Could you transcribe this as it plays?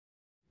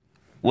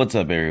What's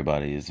up,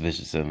 everybody? It's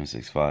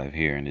Vicious765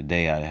 here, and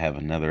today I have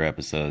another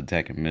episode of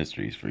Tekken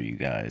Mysteries for you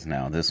guys.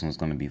 Now, this one's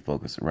going to be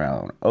focused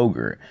around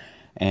Ogre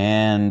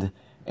and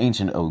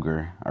Ancient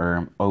Ogre,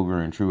 or Ogre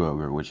and True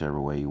Ogre,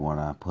 whichever way you want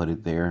to put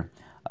it there.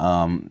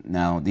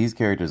 Now, these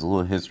characters, a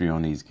little history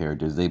on these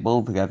characters. They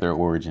both got their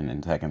origin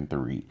in Tekken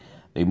 3.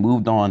 They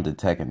moved on to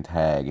Tekken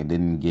Tag and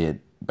didn't get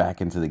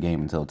back into the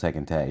game until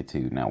Tekken Tag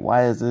 2. Now,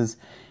 why is this?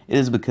 It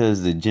is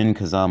because the Jin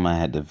Kazama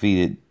had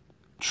defeated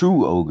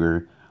True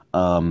Ogre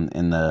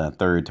in the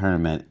third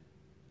tournament,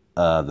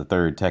 the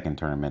third Tekken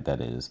tournament, that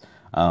is.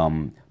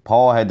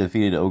 Paul had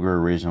defeated Ogre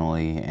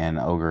originally, and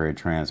Ogre had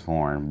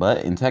transformed.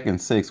 But in Tekken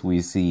 6, we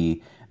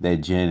see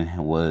that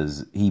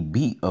he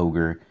beat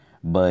Ogre,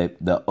 but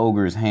the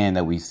Ogre's hand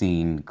that we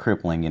seen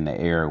crippling in the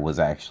air was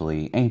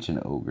actually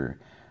Ancient Ogre.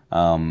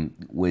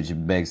 Which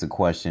begs the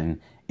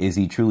question, is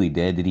he truly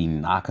dead? Did he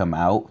knock him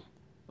out?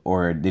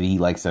 Or did he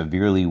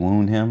severely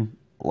wound him?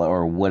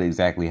 Or what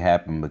exactly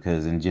happened?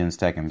 Because in Jin's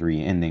Tekken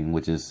 3 ending,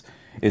 which is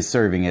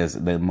serving as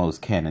the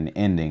most canon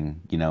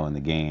ending, in the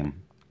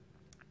game.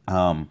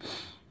 In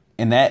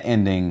that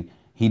ending,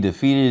 he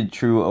defeated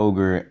True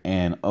Ogre,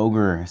 and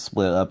Ogre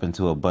split up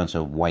into a bunch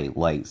of white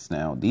lights.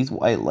 Now, these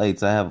white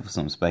lights, I have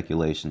some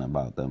speculation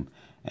about them,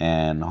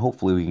 and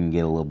hopefully we can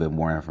get a little bit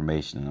more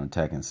information on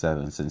Tekken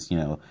 7, since,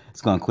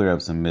 it's going to clear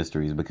up some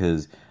mysteries,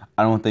 because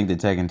I don't think the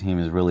Tekken team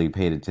has really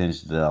paid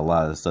attention to a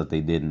lot of the stuff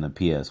they did in the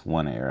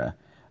PS1 era.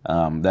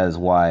 That is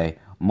why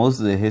most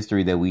of the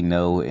history that we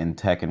know in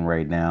Tekken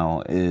right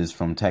now is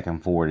from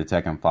Tekken 4 to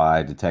Tekken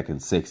 5 to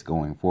Tekken 6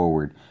 going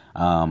forward.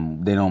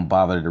 They don't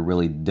bother to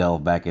really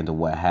delve back into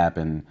what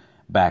happened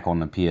back on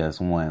the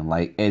PS1.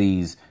 Like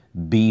Eddie's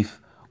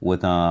beef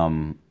with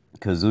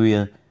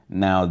Kazuya.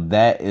 Now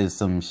that is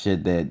some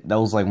shit that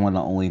was one of the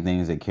only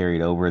things that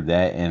carried over,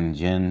 that and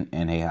Jin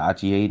and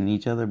Heihachi hating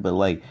each other.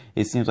 But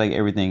it seems like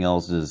everything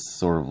else just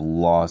sort of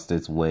lost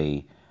its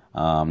way.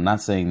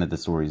 Not saying that the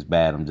story is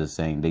bad. I'm just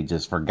saying they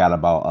just forgot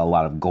about a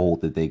lot of gold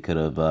that they could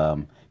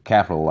have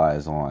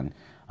capitalized on.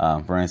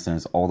 For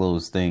instance, all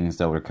those things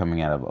that were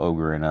coming out of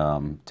Ogre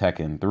and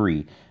Tekken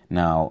 3.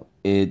 Now,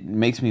 it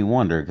makes me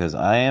wonder, because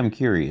I am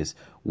curious,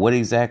 what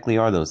exactly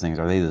are those things?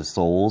 Are they the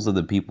souls of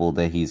the people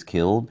that he's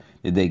killed?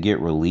 Did they get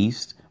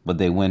released, but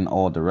they went in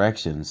all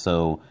directions?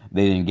 So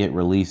they didn't get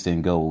released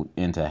and go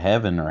into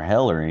heaven or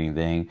hell or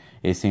anything.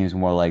 It seems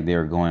more like they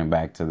were going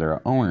back to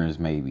their owners,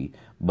 maybe.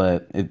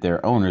 But if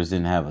their owners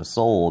didn't have a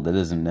soul, that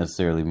doesn't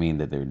necessarily mean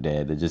that they're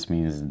dead. It just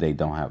means that they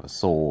don't have a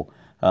soul.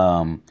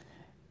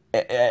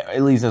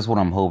 At least that's what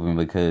I'm hoping,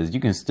 because you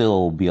can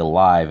still be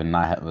alive and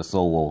not have a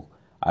soul,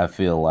 I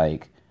feel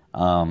like.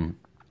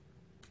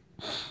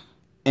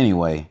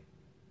 Anyway,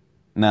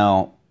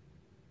 now,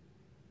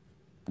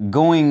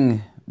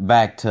 going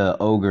back to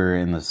Ogre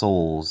and the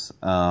souls,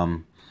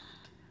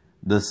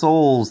 the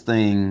souls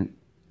thing,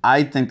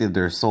 I think that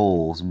they're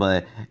souls,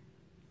 but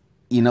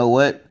you know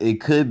what? It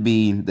could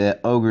be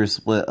that Ogre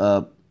split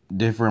up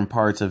different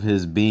parts of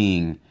his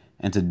being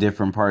into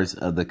different parts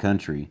of the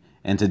country,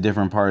 into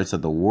different parts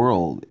of the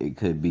world. It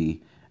could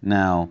be.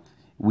 Now,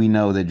 we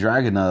know that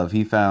Dragunov,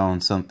 he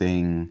found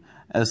something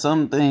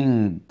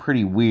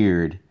pretty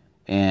weird,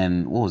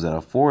 and what was that,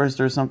 a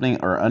forest or something,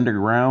 or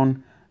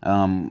underground?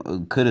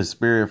 Could a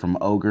spirit from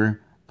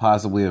Ogre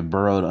possibly have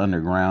burrowed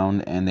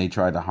underground, and they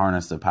tried to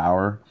harness the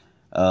power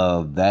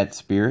of that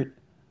spirit?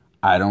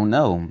 I don't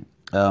know.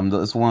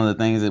 That's one of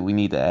the things that we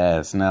need to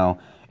ask. Now,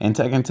 in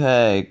Tekken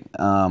Tag,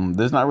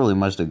 there's not really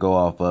much to go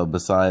off of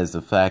besides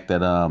the fact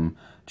that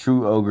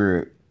True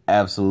Ogre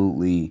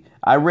absolutely...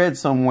 I read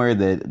somewhere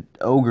that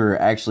Ogre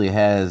actually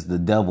has the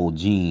devil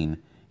gene.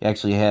 He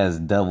actually has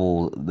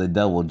the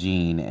devil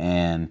gene,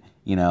 and,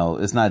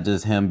 it's not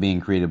just him being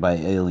created by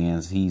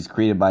aliens. He's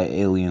created by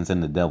aliens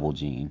and the devil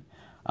gene.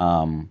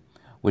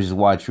 Which is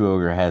why True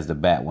Ogre has the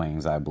bat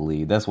wings, I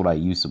believe. That's what I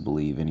used to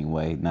believe,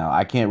 anyway. Now,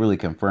 I can't really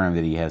confirm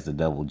that he has the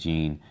devil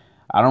gene.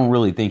 I don't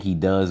really think he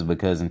does,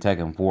 because in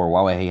Tekken 4,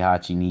 why would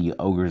Heihachi need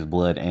Ogre's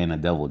blood and a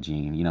devil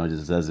gene? It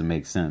just doesn't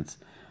make sense.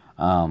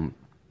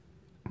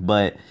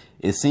 But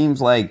it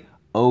seems like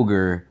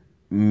Ogre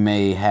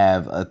may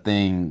have a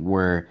thing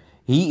where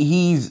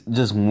he's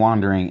just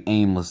wandering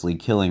aimlessly,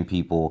 killing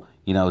people,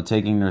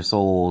 taking their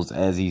souls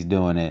as he's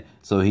doing it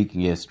so he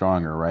can get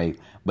stronger, right?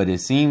 But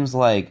it seems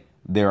like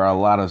there are a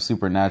lot of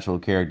supernatural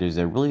characters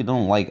that really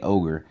don't like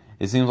Ogre.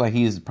 It seems like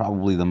he's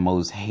probably the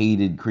most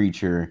hated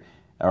creature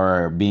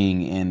or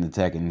being in the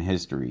Tekken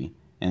history,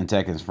 in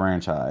Tekken's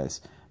franchise.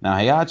 Now,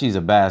 Heihachi's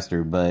a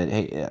bastard, but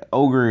hey,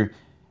 Ogre,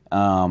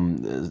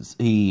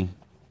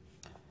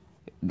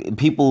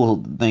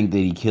 people think that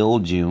he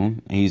killed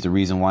June. He's the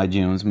reason why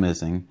June's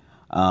missing.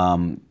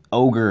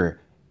 Ogre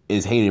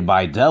is hated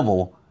by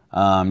Devil.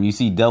 You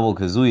see Devil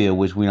Kazuya,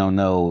 which we don't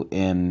know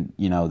in,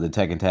 the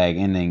Tekken Tag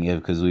ending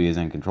if Kazuya is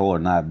in control or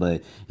not.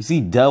 But you see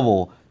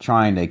Devil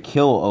trying to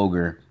kill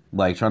Ogre,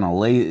 trying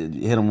to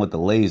hit him with the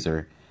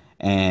laser.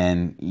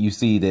 And you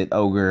see that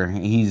Ogre,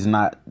 he's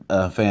not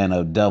a fan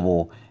of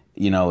Devil,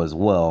 as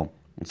well.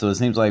 So it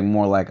seems like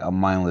more like a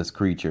mindless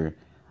creature.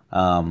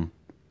 But,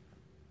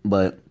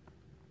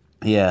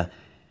 yeah.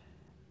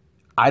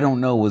 I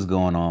don't know what's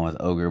going on with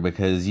Ogre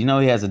because you know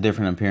he has a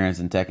different appearance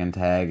in Tekken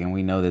Tag, and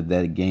we know that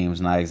that game's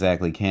not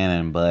exactly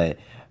canon, but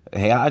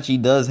Heihachi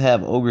does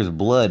have Ogre's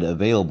blood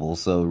available,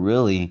 so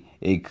really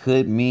it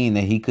could mean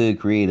that he could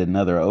create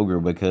another Ogre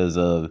because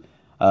of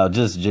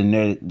just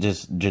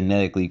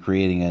genetically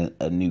creating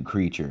a new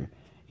creature.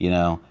 You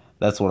know,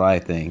 that's what I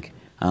think.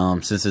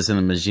 Since it's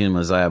in the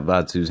Mishima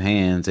Zaibatsu's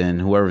hands, and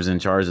whoever's in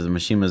charge of the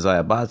Mishima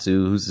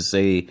Zaibatsu, who's to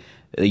say,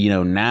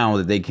 now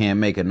that they can't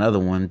make another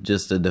one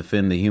just to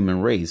defend the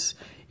human race?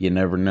 You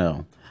never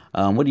know.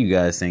 What do you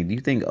guys think? Do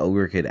you think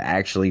Ogre could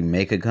actually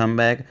make a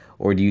comeback,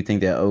 or do you think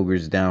that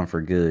Ogre's down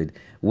for good?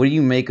 What do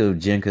you make of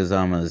Jin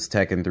Kazama's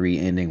Tekken 3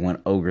 ending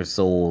when Ogre's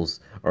souls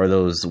or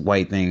those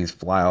white things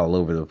fly all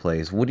over the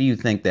place? What do you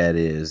think that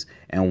is,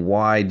 and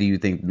why do you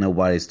think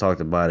nobody's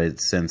talked about it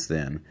since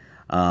then?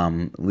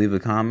 Leave a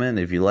comment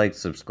if you like,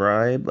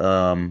 subscribe,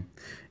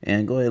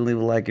 and go ahead and leave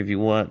a like if you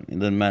want. It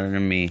doesn't matter to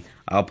me.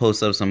 I'll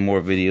post up some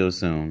more videos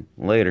soon.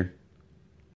 Later.